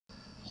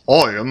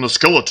I am the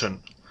skeleton.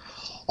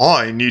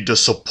 I need to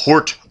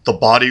support the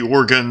body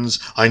organs,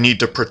 I need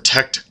to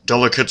protect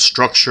delicate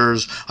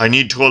structures, I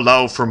need to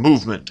allow for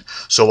movement,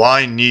 so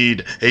I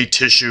need a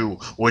tissue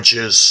which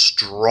is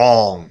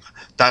strong.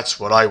 That's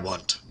what I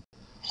want.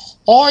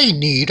 I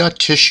need a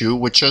tissue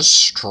which is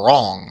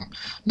strong.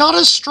 Not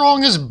as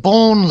strong as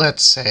bone,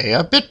 let's say,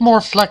 a bit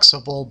more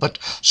flexible, but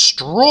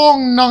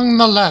strong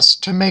nonetheless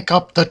to make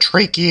up the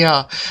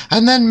trachea,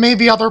 and then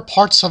maybe other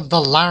parts of the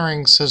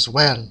larynx as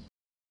well.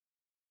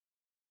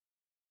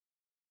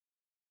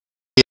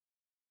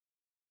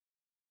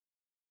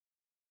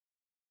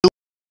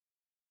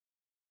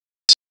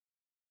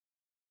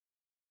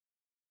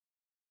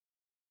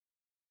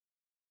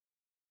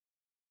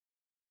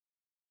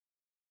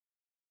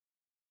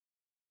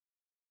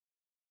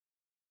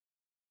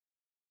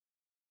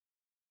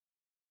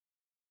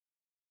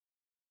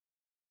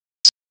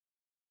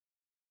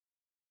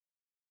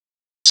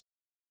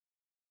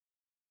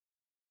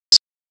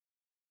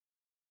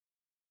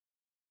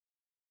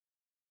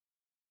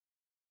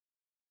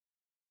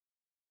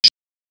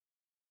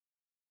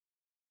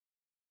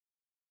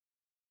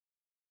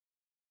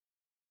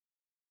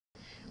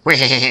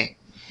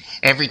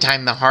 Every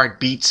time the heart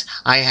beats,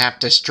 I have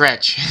to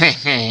stretch.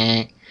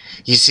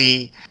 You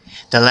see,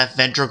 the left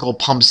ventricle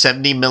pumps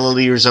 70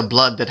 milliliters of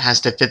blood that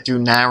has to fit through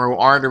narrow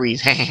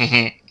arteries.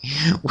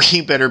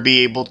 We better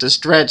be able to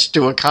stretch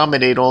to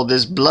accommodate all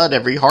this blood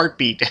every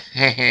heartbeat.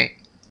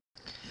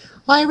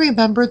 I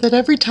remember that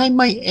every time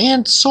my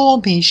aunt saw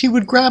me, she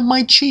would grab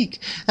my cheek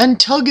and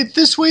tug it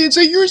this way and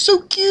say, "You're so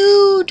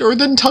cute," or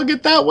then tug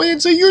it that way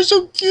and say, "You're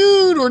so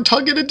cute," or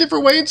tug it a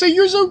different way and say,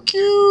 "You're so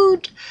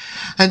cute."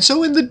 And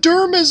so in the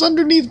dermis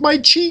underneath my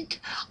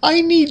cheek,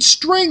 I need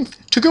strength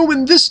to go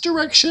in this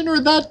direction or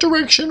that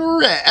direction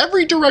or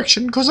every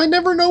direction, because I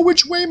never know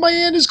which way my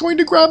aunt is going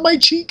to grab my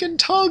cheek and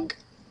tug.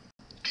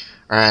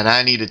 Alright,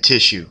 I need a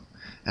tissue,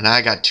 and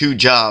I got 2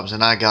 jobs,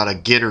 and I gotta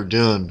get her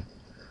done.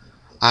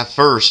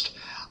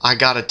 I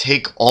gotta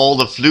take all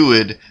the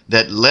fluid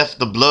that left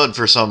the blood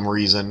for some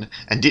reason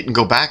and didn't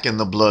go back in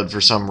the blood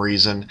for some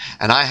reason,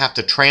 and I have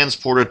to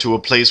transport it to a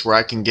place where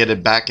I can get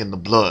it back in the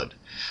blood.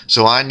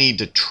 So I need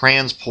to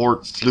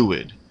transport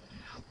fluid.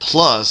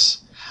 Plus,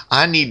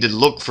 I need to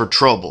look for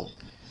trouble.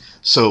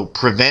 So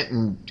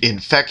preventing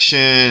infection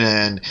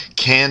and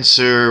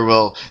cancer,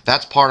 well,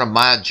 that's part of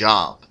my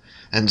job.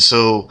 And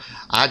so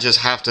I just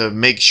have to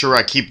make sure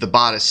I keep the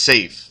body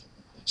safe.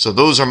 So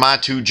those are my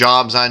 2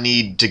 jobs I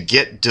need to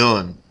get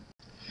done.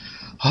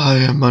 I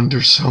am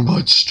under so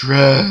much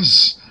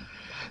stress,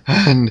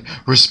 and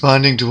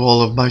responding to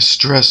all of my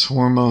stress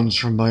hormones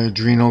from my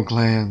adrenal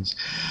glands.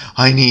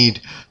 I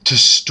need to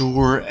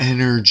store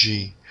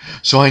energy.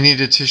 So I need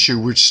a tissue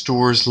which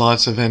stores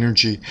lots of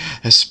energy,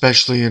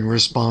 especially in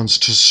response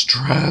to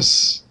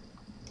stress.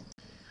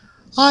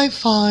 I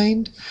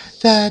find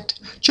that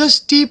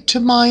just deep to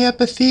my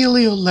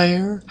epithelial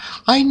layer,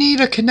 I need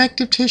a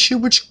connective tissue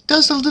which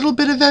does a little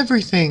bit of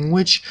everything,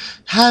 which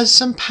has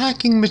some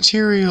packing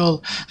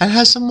material, and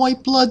has some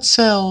white blood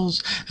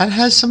cells, and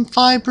has some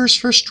fibers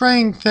for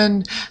strength,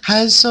 and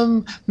has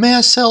some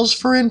mast cells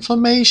for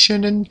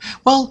inflammation, and,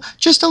 well,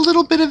 just a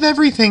little bit of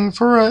everything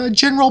for a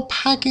general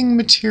packing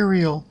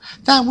material.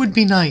 That would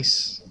be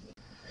nice.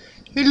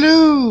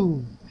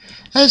 Hello!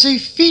 As a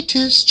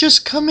fetus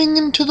just coming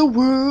into the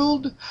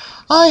world,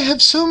 I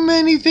have so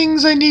many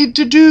things I need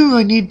to do.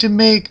 I need to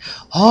make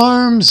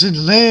arms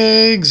and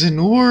legs and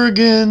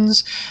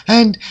organs,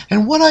 and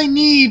what I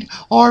need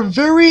are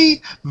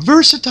very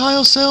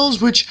versatile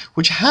cells which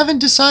haven't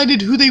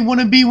decided who they want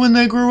to be when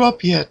they grow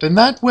up yet. And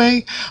that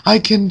way I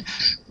can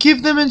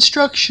give them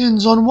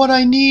instructions on what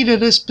I need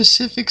at a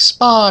specific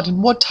spot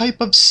and what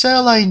type of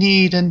cell I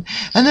need, and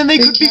then they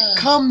could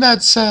become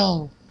that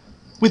cell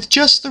with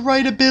just the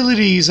right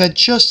abilities at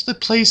just the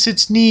place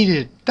it's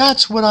needed.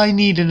 That's what I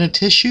need in a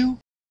tissue.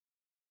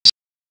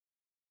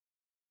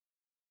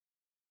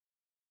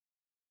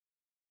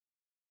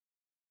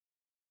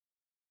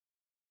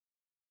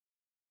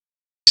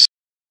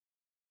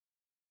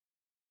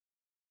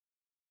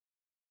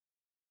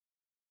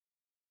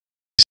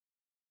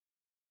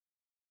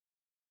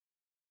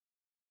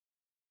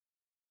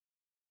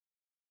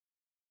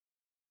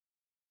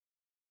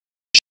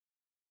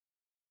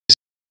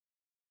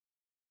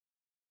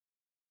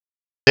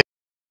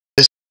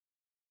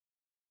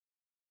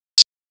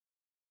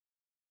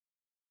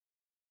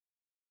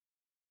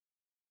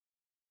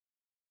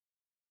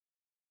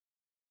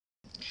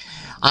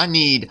 I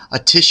need a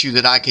tissue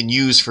that I can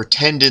use for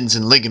tendons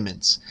and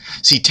ligaments.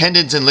 See,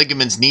 tendons and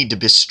ligaments need to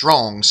be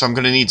strong, so I'm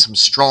going to need some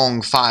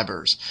strong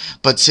fibers.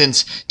 But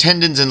since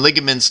tendons and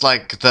ligaments,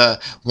 like the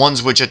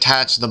ones which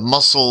attach the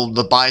muscle,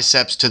 the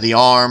biceps to the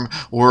arm,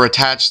 or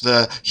attach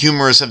the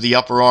humerus of the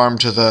upper arm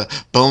to the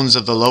bones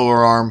of the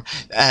lower arm,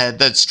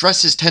 the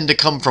stresses tend to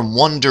come from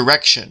one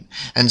direction.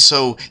 And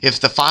so if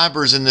the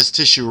fibers in this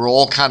tissue are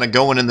all kind of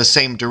going in the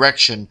same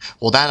direction,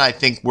 well, that I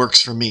think works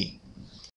for me.